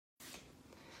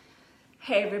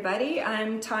Hey everybody,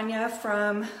 I'm Tanya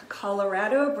from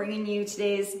Colorado, bringing you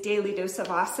today's Daily Dose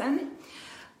of Awesome.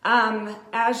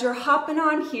 As you're hopping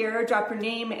on here, drop your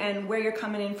name and where you're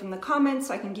coming in from the comments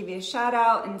so I can give you a shout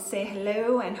out and say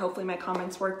hello, and hopefully my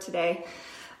comments work today.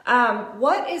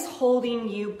 What is holding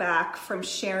you back from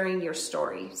sharing your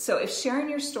story? So if sharing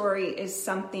your story is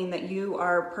something that you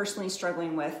are personally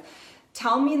struggling with,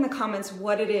 tell me in the comments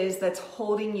what it is that's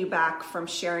holding you back from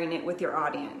sharing it with your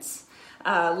audience.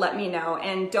 Let me know,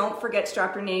 and don't forget to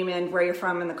drop your name and where you're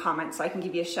from in the comments so I can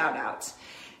give you a shout out.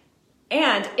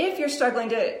 And if you're struggling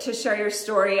to share your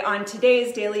story, on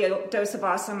today's Daily Dose of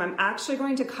Awesome, I'm actually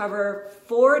going to cover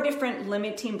 4 different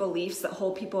limiting beliefs that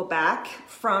hold people back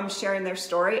from sharing their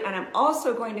story, and I'm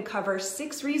also going to cover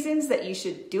 6 reasons that you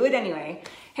should do it anyway.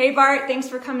 Hey Bart, thanks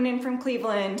for coming in from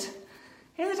Cleveland.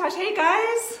 Hey Latasha, hey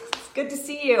guys, it's good to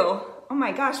see you. Oh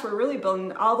my gosh, we're really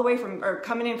building all the way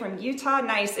coming in from Utah.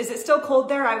 Nice. Is it still cold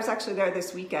there? I was actually there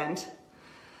this weekend.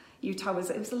 Utah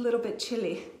it was a little bit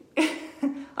chilly.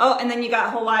 Oh, and then you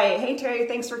got Hawaii. Hey Terry,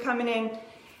 thanks for coming in.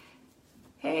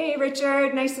 Hey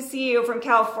Richard, nice to see you from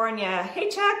California. Hey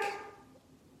Chuck.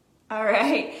 All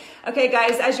right. Okay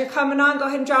guys, as you're coming on, go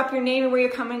ahead and drop your name and where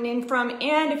you're coming in from.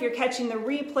 And if you're catching the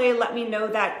replay, let me know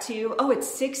that too. Oh, it's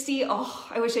 60. Oh,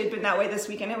 I wish it had been that way this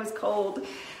weekend. It was cold.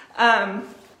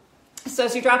 So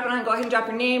as you're dropping on, go ahead and drop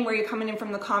your name, where you're coming in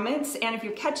from the comments. And if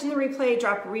you're catching the replay,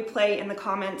 drop replay in the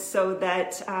comments so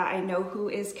that I know who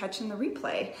is catching the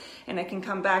replay. And I can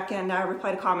come back and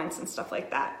reply to comments and stuff like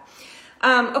that.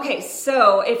 Okay,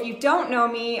 so if you don't know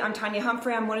me, I'm Tanya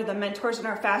Humphrey. I'm one of the mentors in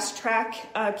our Fast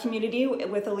Track community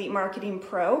with Elite Marketing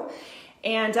Pro.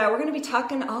 And we're going to be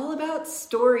talking all about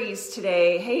stories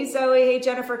today. Hey Zoe, hey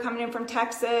Jennifer, coming in from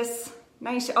Texas.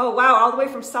 Nice. Oh wow, all the way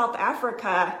from South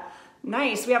Africa.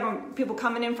 Nice. We have people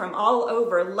coming in from all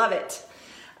over. Love it.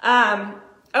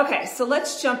 Okay, so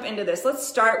let's jump into this. Let's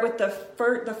start with the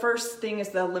first thing is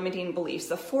the limiting beliefs.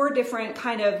 The 4 different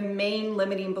kind of main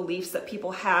limiting beliefs that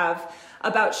people have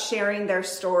about sharing their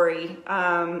story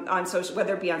on social,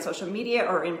 whether it be on social media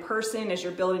or in person as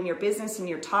you're building your business and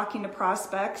you're talking to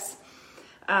prospects.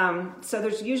 So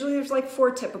there's like 4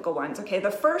 typical ones. Okay,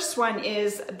 the first one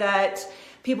is that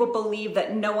people believe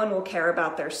that no one will care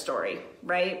about their story,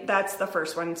 right? That's the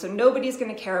first one. So nobody's going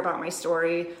to care about my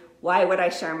story. Why would I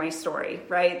share my story,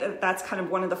 right? That's kind of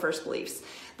one of the first beliefs.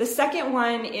 The second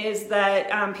one is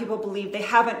that people believe they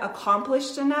haven't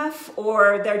accomplished enough,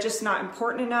 or they're just not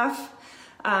important enough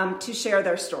to share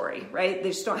their story, right? They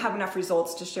just don't have enough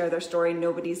results to share their story.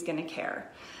 Nobody's going to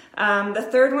care. The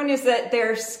third one is that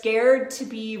they're scared to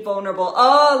be vulnerable.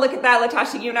 Oh, look at that,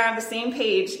 Latasha, you and I are on the same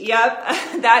page.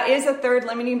 Yep, that is a third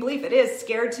limiting belief. It is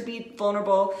scared to be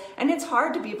vulnerable, and it's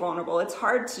hard to be vulnerable. It's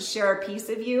hard to share a piece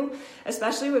of you,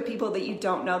 especially with people that you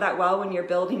don't know that well when you're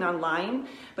building online.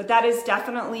 But that is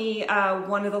definitely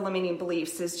one of the limiting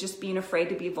beliefs, is just being afraid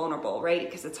to be vulnerable, right?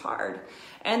 Because it's hard.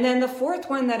 And then the fourth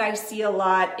one that I see a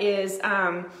lot is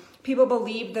people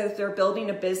believe that if they're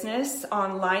building a business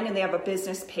online and they have a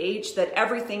business page, that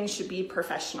everything should be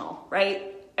professional,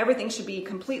 right? Everything should be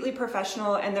completely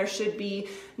professional, and there should be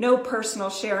no personal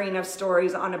sharing of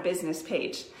stories on a business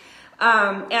page.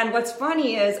 And what's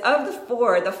funny is, of the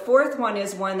 4, the fourth one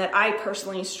is one that I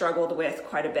personally struggled with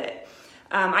quite a bit.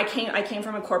 I came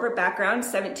from a corporate background,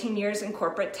 17 years in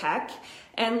corporate tech.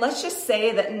 And let's just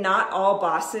say that not all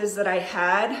bosses that I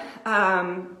had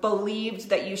believed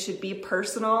that you should be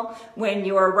personal when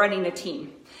you're running a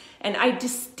team. And I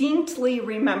distinctly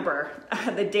remember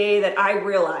the day that I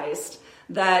realized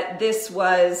that this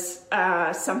was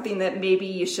something that maybe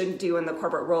you shouldn't do in the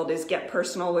corporate world, is get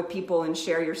personal with people and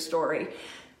share your story.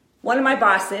 One of my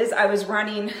bosses, I was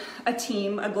running a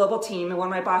team, a global team, and one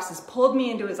of my bosses pulled me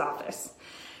into his office.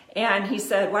 And he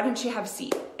said, why don't you have a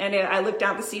seat? And I looked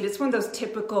down at the seat. It's one of those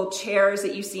typical chairs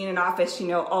that you see in an office,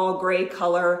 all gray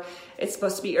color. It's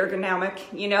supposed to be ergonomic,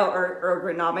 or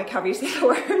ergonomic, however you say the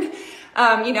word.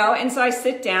 And so I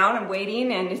sit down, I'm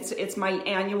waiting, and it's my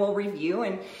annual review.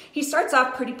 And he starts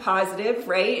off pretty positive,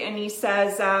 right? And he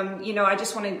says, I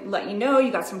just want to let you know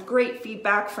you got some great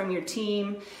feedback from your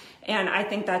team. And I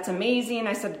think that's amazing.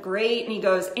 I said, great. And he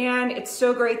goes, and it's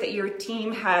so great that your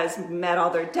team has met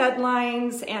all their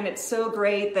deadlines. And it's so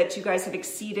great that you guys have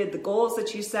exceeded the goals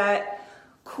that you set.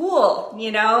 Cool,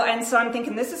 And so I'm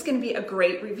thinking, this is going to be a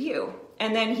great review.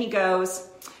 And then he goes,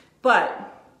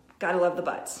 but gotta love the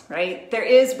buts, right? There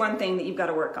is one thing that you've got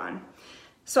to work on.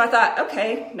 So I thought,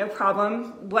 okay, no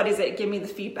problem. What is it? Give me the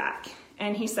feedback.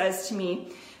 And he says to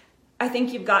me, I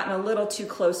think you've gotten a little too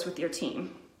close with your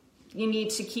team. You need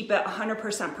to keep it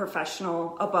 100%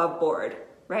 professional, above board,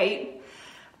 right?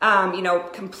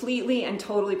 Completely and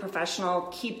totally professional.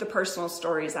 Keep the personal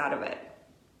stories out of it.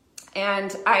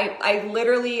 And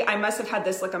I must have had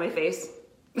this look on my face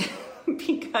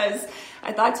because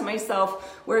I thought to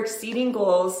myself, we're exceeding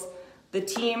goals. The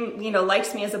team,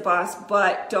 likes me as a boss,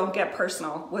 but don't get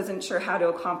personal. Wasn't sure how to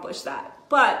accomplish that.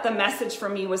 But the message for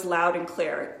me was loud and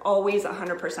clear, always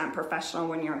 100% professional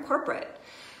when you're in corporate.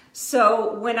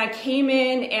 So when I came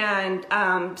in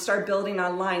and started building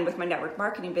online with my network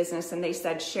marketing business, and they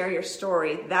said, share your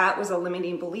story, that was a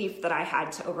limiting belief that I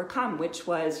had to overcome, which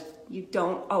was you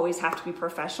don't always have to be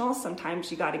professional.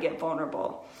 Sometimes you got to get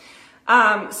vulnerable.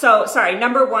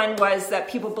 Number one was that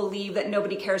people believe that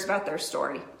nobody cares about their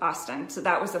story, Austin. So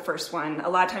that was the first one. A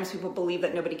lot of times people believe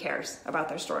that nobody cares about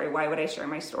their story. Why would I share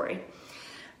my story?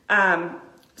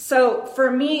 So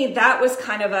for me, that was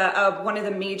kind of one of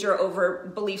the major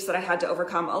beliefs that I had to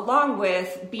overcome, along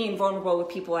with being vulnerable with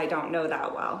people I don't know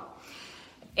that well.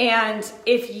 And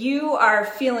if you are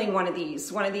feeling one of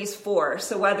these four,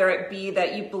 so whether it be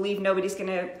that you believe nobody's going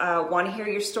to want to hear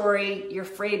your story, you're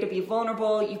afraid to be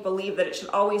vulnerable, you believe that it should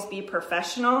always be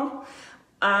professional,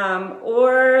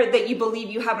 or that you believe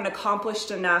you haven't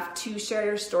accomplished enough to share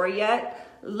your story yet,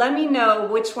 let me know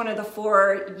which one of the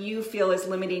four you feel is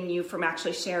limiting you from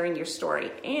actually sharing your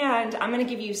story. And I'm going to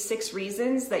give you 6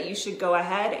 reasons that you should go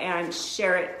ahead and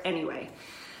share it anyway.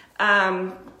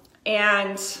 But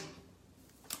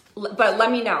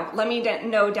let me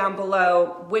know down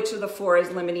below which of the 4 is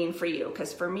limiting for you.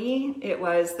 Because for me, it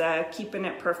was the keeping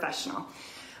it professional.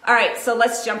 All right, so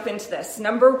let's jump into this. The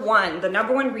number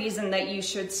one reason that you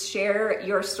should share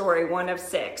your story, 1 of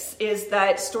 6, is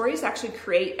that stories actually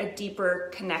create a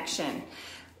deeper connection.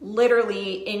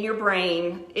 Literally in your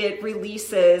brain, it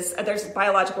releases, there's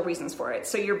biological reasons for it.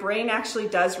 So your brain actually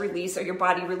does release, or your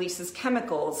body releases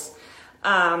chemicals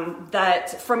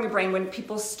that from your brain when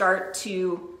people start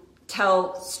to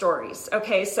tell stories.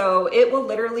 Okay, so it will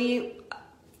literally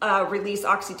release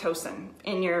oxytocin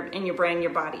in your brain,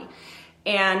 your body.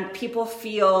 And people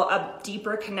feel a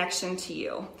deeper connection to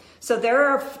you. So there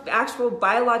are actual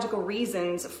biological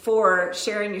reasons for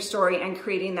sharing your story and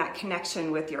creating that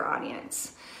connection with your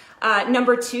audience.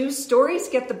 Number 2, stories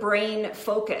get the brain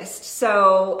focused.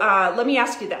 So let me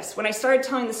ask you this. When I started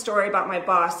telling the story about my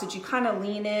boss, did you kind of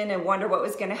lean in and wonder what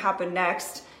was going to happen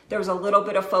next? There was a little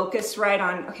bit of focus, right,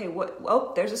 on, okay,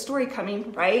 there's a story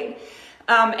coming, right?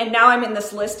 And now I'm in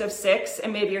this list of 6,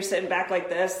 and maybe you're sitting back like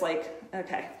this, like,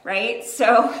 okay, right?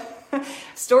 So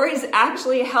stories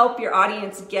actually help your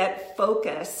audience get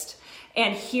focused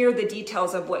and hear the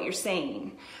details of what you're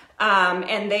saying.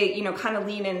 And they, kind of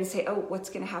lean in and say, oh, what's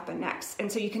going to happen next? And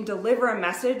so you can deliver a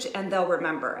message and they'll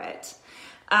remember it.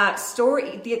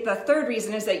 The third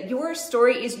reason is that your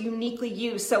story is uniquely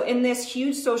you. So in this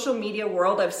huge social media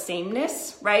world of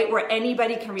sameness, right, where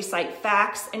anybody can recite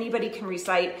facts, anybody can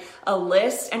recite a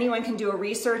list, anyone can do a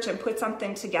research and put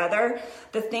something together,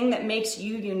 the thing that makes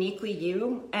you uniquely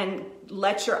you and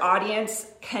let your audience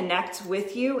connect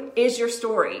with you is your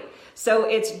story. So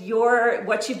it's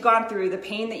what you've gone through, the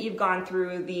pain that you've gone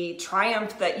through, the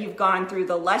triumph that you've gone through,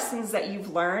 the lessons that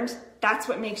you've learned. That's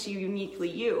what makes you uniquely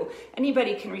you.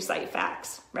 Anybody can recite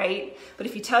facts, right? But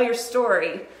if you tell your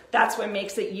story, that's what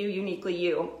makes it you uniquely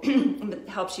you. It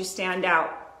helps you stand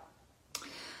out.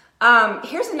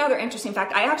 Here's another interesting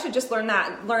fact. I actually just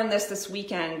learned this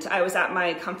weekend. I was at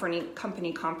my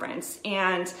company conference.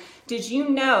 And did you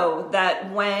know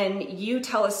that when you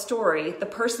tell a story, the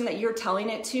person that you're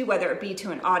telling it to, whether it be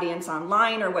to an audience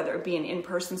online or whether it be an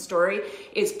in-person story,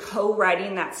 is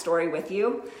co-writing that story with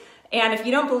you? And if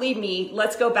you don't believe me,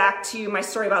 let's go back to my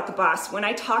story about the boss. When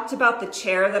I talked about the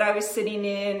chair that I was sitting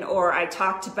in, or I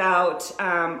talked about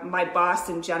my boss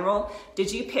in general,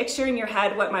 did you picture in your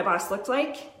head what my boss looked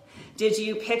like? Did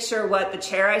you picture what the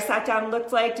chair I sat down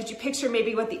looked like? Did you picture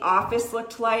maybe what the office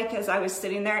looked like as I was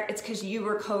sitting there? It's because you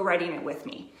were co-writing it with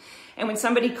me. And when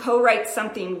somebody co-writes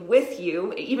something with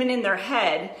you, even in their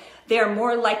head, they're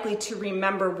more likely to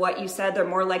remember what you said, they're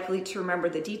more likely to remember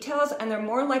the details, and they're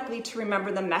more likely to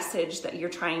remember the message that you're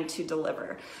trying to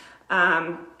deliver.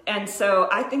 And so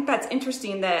I think that's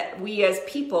interesting that we as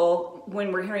people,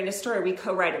 when we're hearing a story, we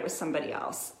co-write it with somebody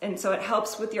else. And so it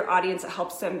helps with your audience, it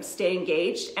helps them stay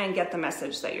engaged and get the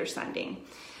message that you're sending.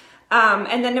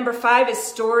 And then number 5 is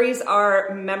stories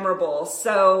are memorable.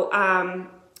 So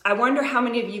I wonder how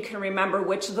many of you can remember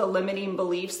which of the limiting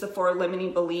beliefs, the 4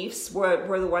 limiting beliefs,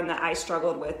 were the one that I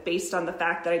struggled with based on the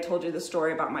fact that I told you the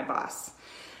story about my boss.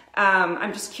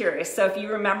 I'm just curious. So if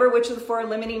you remember which of the 4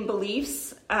 limiting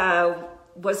beliefs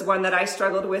was the one that I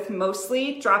struggled with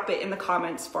mostly, drop it in the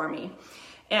comments for me.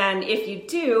 And if you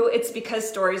do, it's because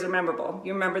stories are memorable.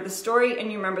 You remember the story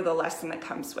and you remember the lesson that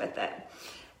comes with it.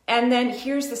 And then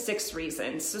here's the sixth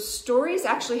reason. So stories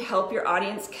actually help your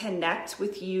audience connect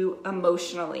with you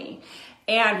emotionally.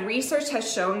 And research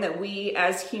has shown that we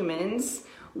as humans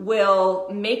will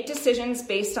make decisions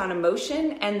based on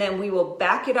emotion, and then we will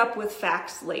back it up with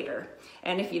facts later.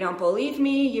 And if you don't believe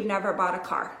me, you've never bought a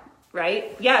car,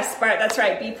 right? Yes, Bart, that's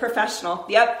right. Be professional.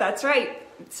 Yep, that's right.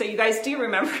 So you guys do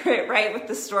remember it, right, with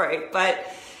the story. But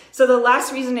so the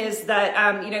last reason is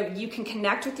that, you can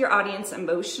connect with your audience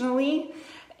emotionally,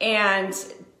 and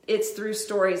it's through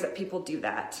stories that people do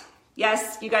that.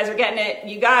 Yes, you guys are getting it.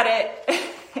 You got it.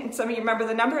 And some of you remember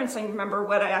the number, and some of you remember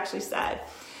what I actually said.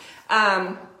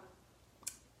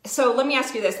 So let me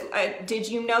ask you this. Did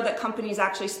you know that companies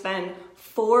actually spend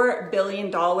 $4 billion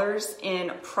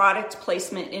in product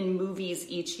placement in movies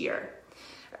each year?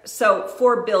 So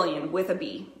 4 billion with a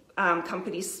B.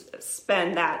 Companies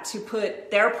spend that to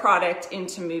put their product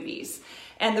into movies.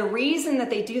 And the reason that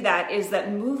they do that is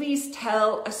that movies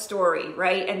tell a story,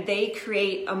 right? And they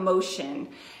create emotion.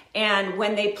 And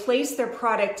when they place their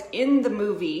product in the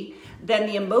movie, then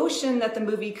the emotion that the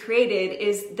movie created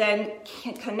is then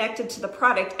connected to the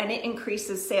product, and it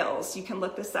increases sales. You can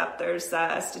look this up. There's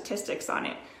statistics on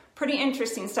it. Pretty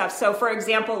interesting stuff. So for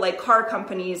example, like car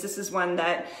companies, this is one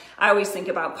that I always think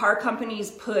about. Car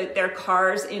companies put their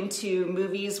cars into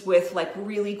movies with like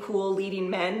really cool leading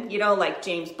men, like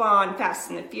James Bond,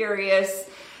 Fast and the Furious.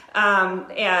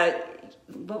 And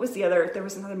what was the other? There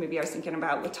was another movie I was thinking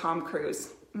about with Tom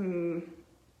Cruise.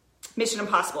 Mission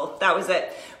Impossible. That was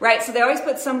it, right? So they always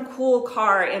put some cool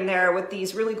car in there with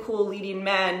these really cool leading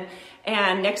men.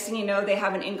 And next thing you know, they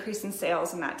have an increase in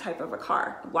sales in that type of a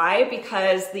car. Why?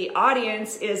 Because the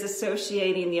audience is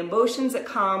associating the emotions that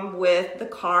come with the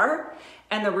car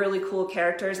and the really cool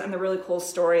characters and the really cool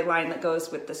storyline that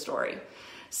goes with the story.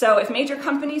 So if major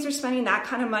companies are spending that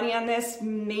kind of money on this,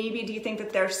 maybe do you think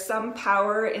that there's some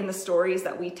power in the stories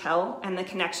that we tell and the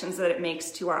connections that it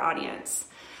makes to our audience?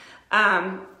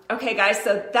 Okay, guys,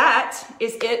 so that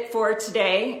is it for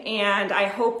today, and I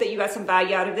hope that you got some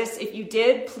value out of this. If you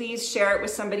did, please share it with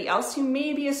somebody else who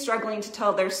maybe is struggling to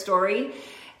tell their story.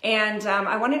 And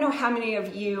I want to know how many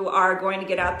of you are going to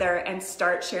get out there and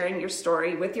start sharing your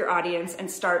story with your audience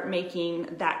and start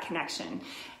making that connection.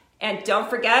 And don't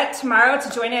forget tomorrow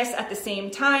to join us at the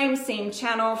same time, same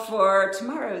channel for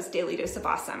tomorrow's Daily Dose of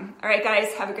Awesome. All right,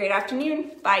 guys, have a great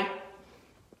afternoon. Bye.